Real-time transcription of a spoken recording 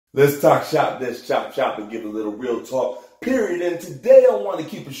Let's talk shop, let's chop shop and give a little real talk, period. And today I want to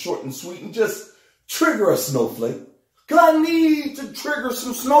keep it short and sweet and just trigger a snowflake. Because I need to trigger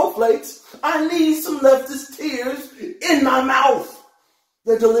some snowflakes. I need some leftist tears in my mouth.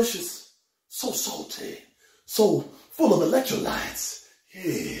 They're delicious, so salty, so full of electrolytes.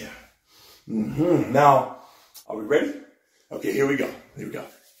 Yeah. Now, are we ready? Okay, here we go. Here we go.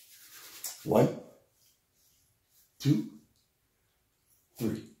 1, 2,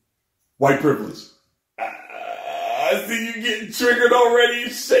 3. White privilege. I see you getting triggered already,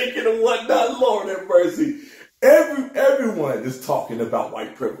 shaking and whatnot. Lord have mercy. Everyone is talking about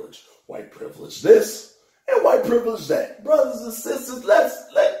white privilege. White privilege this and white privilege that. Brothers and sisters,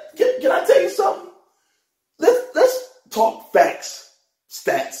 can I tell you something? Let's talk facts,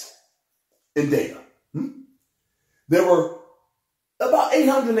 stats, and data. There were about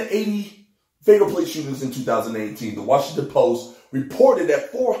 880 fatal police shootings in 2018. The Washington Post reported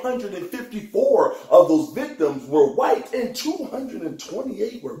that 454 of those victims were white and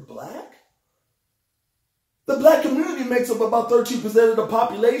 228 were black. The black community makes up about 13% of the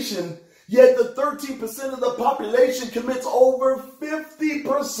population, yet the 13% of the population commits over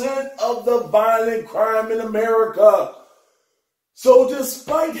 50% of the violent crime in America. So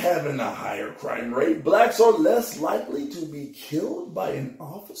despite having a higher crime rate, blacks are less likely to be killed by an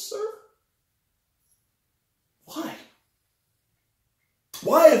officer? Why?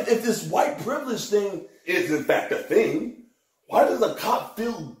 Why, if this white privilege thing is in fact a thing, why does a cop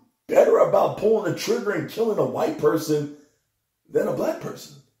feel better about pulling the trigger and killing a white person than a black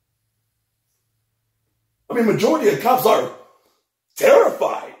person? I mean, majority of cops are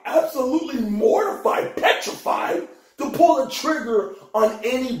terrified, absolutely mortified, petrified to pull the trigger on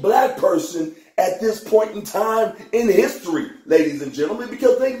any black person at this point in time in history, ladies and gentlemen,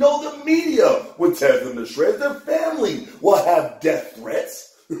 because they know the media will tear them to shreds. Their family will have death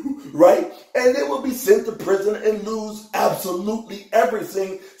threats, right? And they will be sent to prison and lose absolutely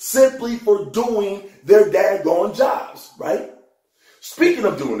everything simply for doing their daggone jobs, right? Speaking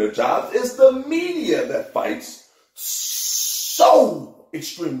of doing their jobs, it's the media that fights so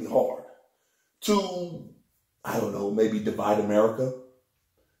extremely hard to, I don't know, maybe divide America,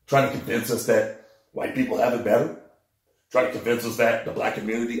 trying to convince us that white people have it better, trying to convince us that the black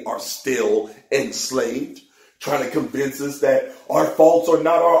community are still enslaved, trying to convince us that our faults are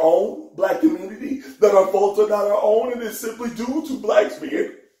not our own, black community, that our faults are not our own, and it's simply due to blacks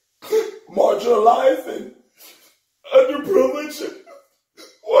being marginalized and underprivileged.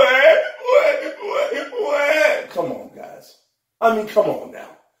 What? Come on, guys. I mean, come on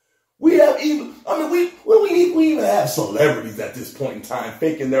now. We have even, we even have celebrities at this point in time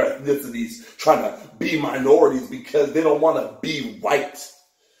faking their ethnicities, trying to be minorities because they don't want to be white.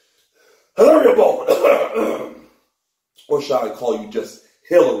 Hilaria Baldwin. Or shall I call you just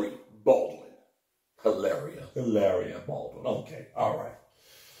Hillary Baldwin? Hilaria Baldwin. Okay, all right.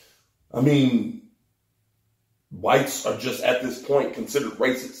 I mean, whites are just at this point considered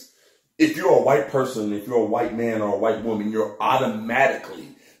racist. If you're a white person, if you're a white man or a white woman, you're automatically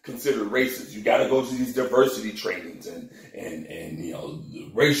considered racist. You got to go to these diversity trainings and you know,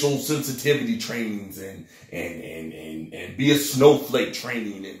 racial sensitivity trainings and be a snowflake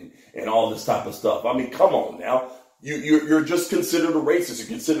training and all this type of stuff. I mean, come on now. You're just considered a racist. You're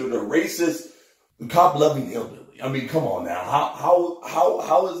considered a racist, cop loving hillbilly. I mean, come on now.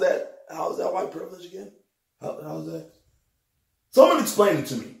 How is that? How is that white privilege again? How is that? Someone explain it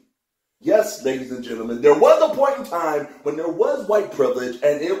to me. Yes, ladies and gentlemen, there was a point in time when there was white privilege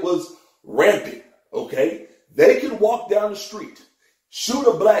and it was rampant, okay? They could walk down the street, shoot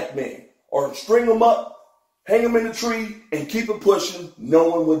a black man, or string him up, hang him in a tree, and keep it pushing. No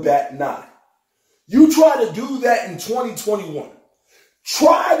one would bat an eye. You try to do that in 2021.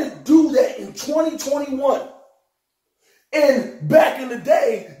 Try to do that in 2021. And back in the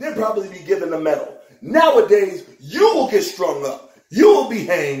day, they'd probably be given a medal. Nowadays, you will get strung up. You will be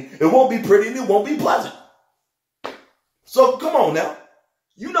hanged. It won't be pretty and it won't be pleasant. So come on now.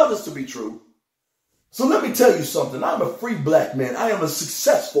 You know this to be true. So let me tell you something. I'm a free black man. I am a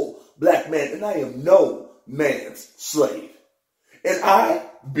successful black man, and I am no man's slave. And I,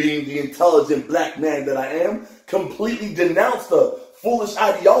 being the intelligent black man that I am, completely denounce the foolish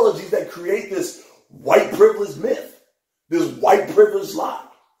ideologies that create this white privilege myth, this white privilege lie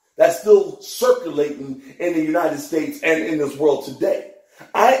that's still circulating in the United States and in this world today.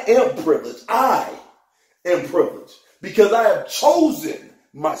 I am privileged. I am privileged because I have chosen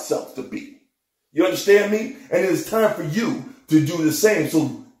myself to be. You understand me? And it is time for you to do the same.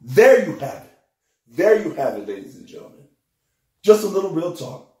 So there you have it. There you have it, ladies and gentlemen. Just a little real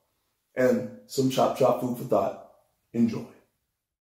talk and some chop food for thought. Enjoy.